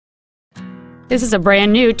This is a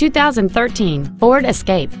brand new 2013 Ford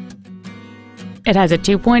Escape. It has a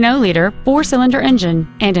 2.0-liter four-cylinder engine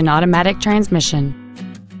and an automatic transmission.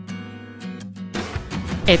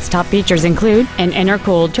 Its top features include an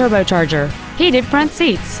intercooled turbocharger, heated front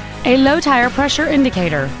seats, a low tire pressure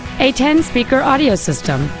indicator, a 10-speaker audio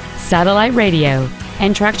system, satellite radio,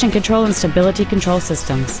 and traction control and stability control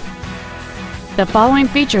systems. The following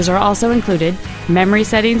features are also included: memory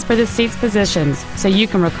settings for the seat's positions so you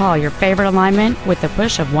can recall your favorite alignment with the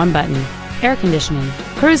push of one button, air conditioning,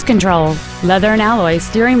 cruise control, leather and alloy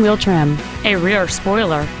steering wheel trim, a rear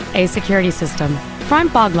spoiler, a security system, front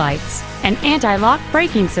fog lights, an anti-lock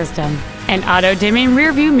braking system, an auto-dimming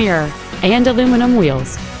rear-view mirror, and aluminum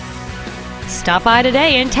wheels. Stop by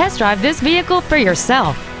today and test drive this vehicle for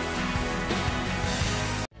yourself.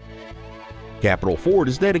 Capital Ford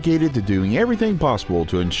is dedicated to doing everything possible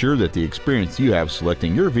to ensure that the experience you have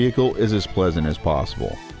selecting your vehicle is as pleasant as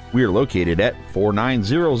possible. We are located at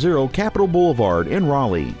 4900 Capital Boulevard in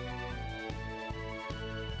Raleigh.